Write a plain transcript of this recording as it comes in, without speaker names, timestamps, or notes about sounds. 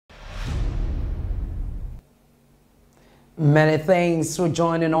Many thanks for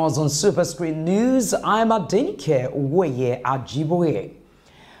joining us on Super Screen News. I'm Adenike Uweye Ajiboye.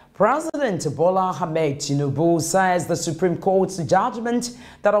 President Bola Ahmed Tinubu says the Supreme Court's judgment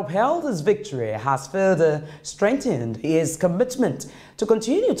that upheld his victory has further strengthened his commitment to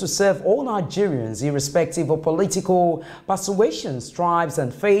continue to serve all Nigerians, irrespective of political persuasions, tribes,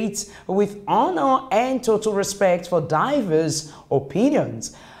 and faiths, with honor and total respect for diverse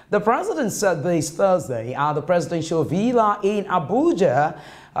opinions. The president said this Thursday at the presidential villa in Abuja,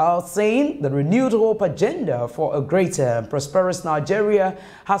 saying the renewed hope agenda for a greater and prosperous Nigeria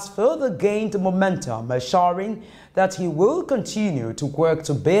has further gained momentum, assuring that he will continue to work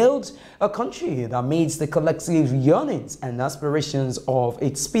to build a country that meets the collective yearnings and aspirations of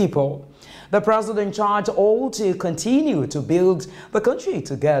its people. The president charged all to continue to build the country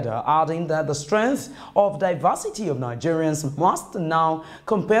together, adding that the strength of diversity of Nigerians must now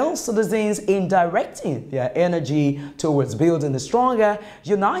compel citizens in directing their energy towards building a stronger,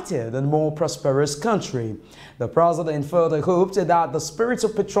 united, and more prosperous country. The president further hoped that the spirit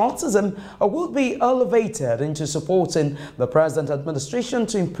of patriotism will be elevated into supporting the present administration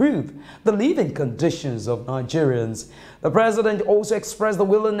to improve the living conditions of Nigerians. The president also expressed the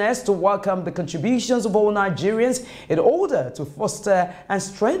willingness to welcome the contributions of all Nigerians in order to foster and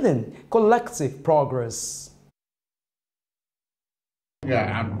strengthen collective progress.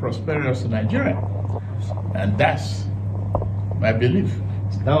 Yeah, I'm prosperous Nigerian, and that's my belief.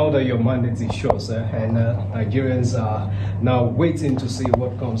 Now that your mandate is short, sir, and Nigerians are now waiting to see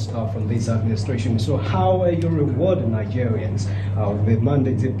what comes out from this administration. So how are you rewarding Nigerians with the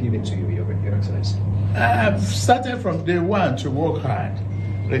mandate they've given to you, Your Excellency? I've started from day one to work hard,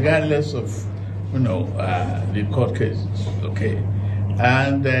 regardless of, the court cases, okay?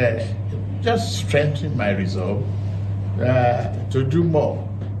 And just strengthen my resolve to do more.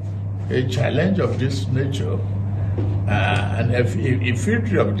 A challenge of this nature and a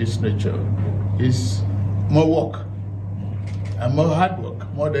future of this nature is more work and more hard work,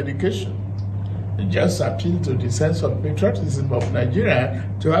 more dedication. And just appeal to the sense of patriotism of Nigeria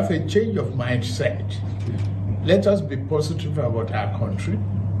to have a change of mindset. Let us be positive about our country,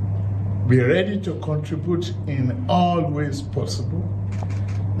 be ready to contribute in all ways possible.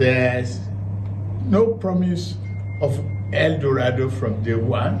 There's no promise of El Dorado from day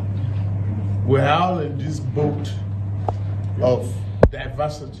one. We're all in this boat of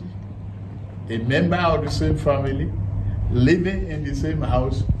diversity, a member of the same family, living in the same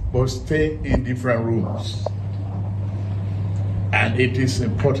house, but stay in different rooms. And it is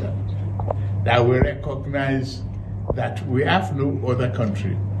important that we recognize that we have no other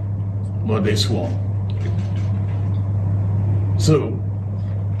country but this one. So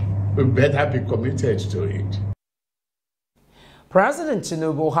we better be committed to it. President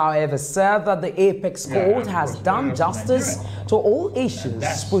Tinubu, however, said that the Apex Court has done justice to all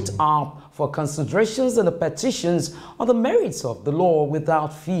issues put up for considerations in the petitions on the merits of the law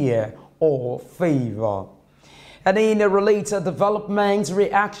without fear or favor. And in a related development,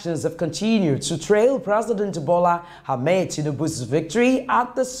 reactions have continued to trail President Bola Ahmed Tinubu's victory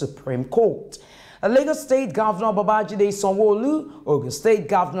at the Supreme Court. Lagos State Governor Babajide Sanwo-Olu, Ogun State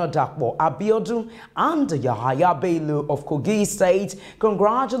Governor Dapo Abiodun, and Yahaya Bello of Kogi State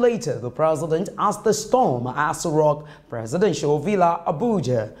congratulated the president as the storm Aso Rock Presidential Villa,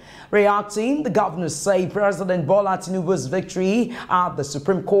 Abuja. Reacting, the governors say President Bola Tinubu's victory at the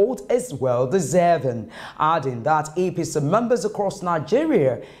Supreme Court is well-deserving, adding that APC members across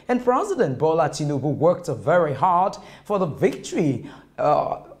Nigeria and President Bola Tinubu worked very hard for the victory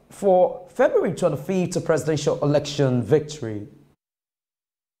for February 25th presidential election victory.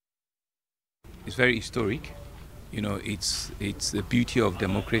 It's very historic. It's the beauty of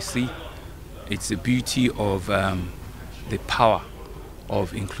democracy. It's the beauty of the power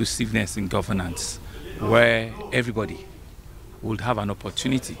of inclusiveness in governance, where everybody would have an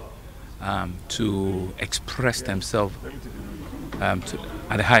opportunity to express themselves at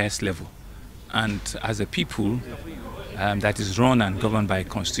the highest level. And as a people that is run and governed by a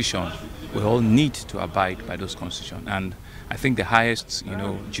constitution, we all need to abide by those constitutions. And I think the highest,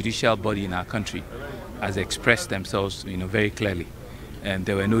 judicial body in our country has expressed themselves, very clearly. And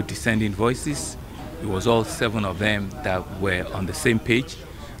there were no dissenting voices. It was all 7 of them that were on the same page.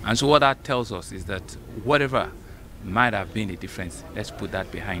 And so what that tells us is that whatever might have been the difference, let's put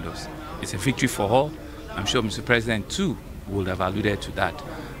that behind us. It's a victory for all. I'm sure Mr. President too would have alluded to that.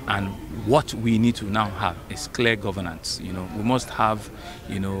 And what we need to now have is clear governance. We must have,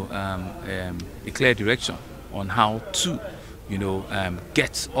 a clear direction on how to,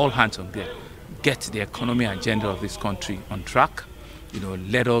 get all hands on deck, get the economy agenda of this country on track.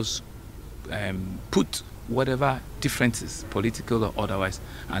 Let us put whatever differences, political or otherwise,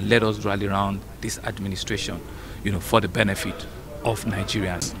 and let us rally around this administration, for the benefit of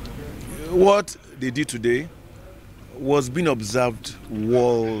Nigerians. What they did today was being observed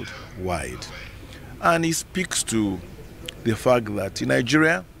worldwide, and it speaks to the fact that in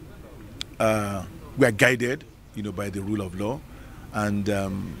Nigeria we are guided, by the rule of law, and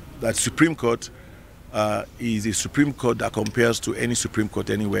that Supreme Court is a Supreme Court that compares to any Supreme Court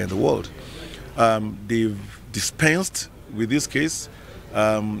anywhere in the world. They've dispensed with this case.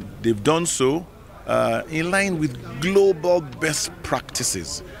 They've done so in line with global best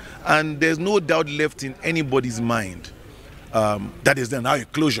practices. And there's no doubt left in anybody's mind that is now a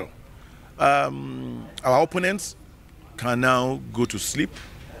closure. Our opponents can now go to sleep,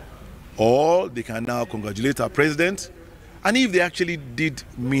 or they can now congratulate our president. And if they actually did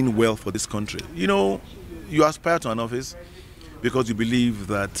mean well for this country, you aspire to an office because you believe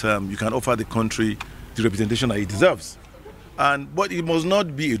that you can offer the country the representation that it deserves. But it must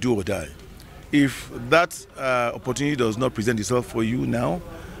not be a do or die. If that opportunity does not present itself for you now,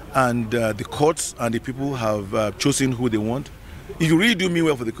 and the courts and the people have chosen who they want, if you really do mean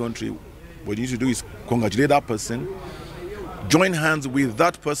well for the country, what you need to do is congratulate that person, join hands with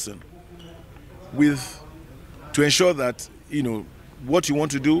that person, to ensure that what you want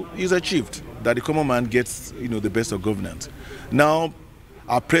to do is achieved, that the common man gets the best of governance. Now,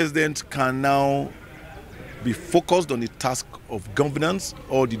 our president can now be focused on the task of governance.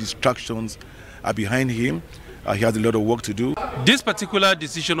 All the distractions are behind him. He has a lot of work to do. This particular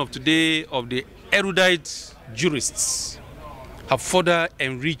decision of today of the erudite jurists have further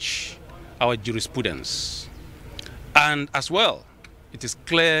enriched our jurisprudence. And as well, it is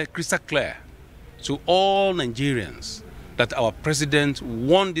clear, crystal clear to all Nigerians that our president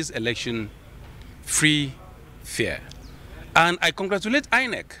won this election free, fair. And I congratulate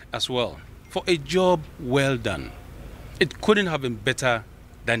INEC as well for a job well done. It couldn't have been better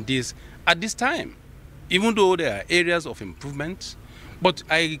than this at this time, even though there are areas of improvement. But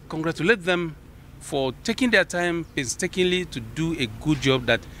I congratulate them for taking their time painstakingly to do a good job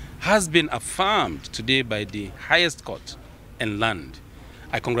that has been affirmed today by the highest court in land.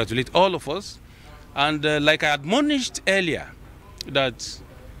 I congratulate all of us. And like I admonished earlier, that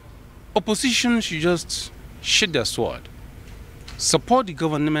opposition should just sheath their sword, support the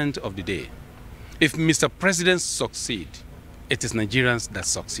government of the day. If Mr. President succeed, it is Nigerians that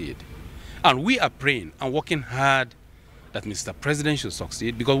succeed. And we are praying and working hard that Mr. President should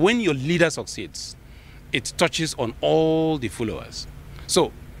succeed, because when your leader succeeds, it touches on all the followers.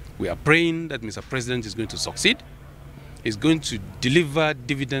 So we are praying that Mr. President is going to succeed, is going to deliver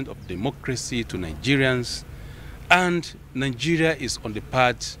dividend of democracy to Nigerians, and Nigeria is on the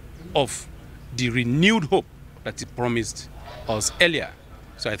path of the renewed hope that he promised us earlier.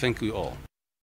 So I thank you all.